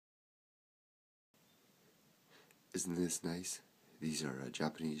Isn't this nice? These are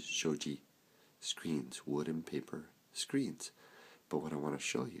Japanese shoji screens, wood and paper screens. But what I want to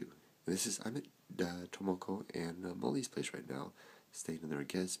show you, I'm at Tomoko and Molly's place right now, staying in their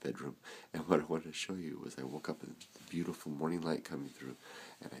guest bedroom. And what I wanted to show you was I woke up and the beautiful morning light coming through,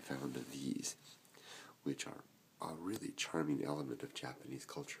 and I found these, which are a really charming element of Japanese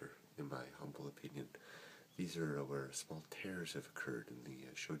culture, in my humble opinion. These are where small tears have occurred in the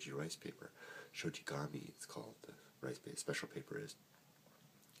shoji rice paper. Shojigami, it's called, the rice paper, special paper is.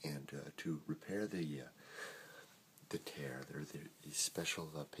 And to repair the tear, there are these special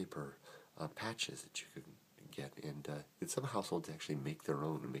paper patches that you can get, and in some households actually make their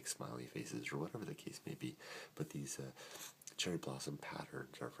own and make smiley faces or whatever the case may be. But these cherry blossom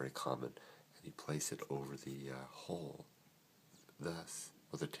patterns are very common, and you place it over the hole, thus,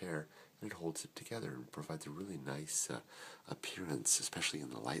 with a tear, and it holds it together and provides a really nice appearance, especially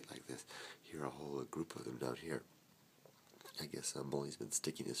in the light like this. Here, a whole group of them down here. I guess Molly's been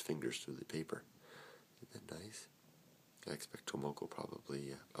sticking his fingers through the paper. Isn't that nice? I expect Tomoko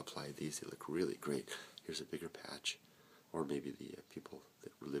probably applied these. They look really great. Here's a bigger patch. Or maybe the people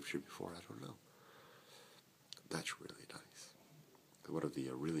that lived here before, I don't know. That's really nice. One of the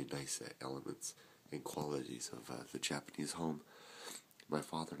really nice elements and qualities of the Japanese home. My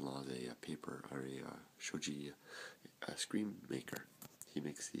father-in-law is a paper, or a shoji screen maker. He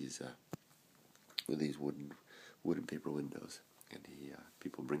makes these wooden paper windows, and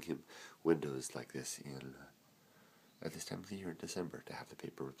people bring him windows like this at this time of the year in December to have the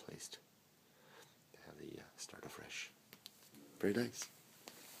paper replaced, to have the start afresh. Very nice.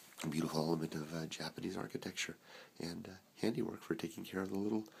 A beautiful element of Japanese architecture and handiwork for taking care of the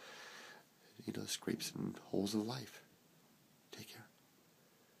little, scrapes and holes of life. Take care.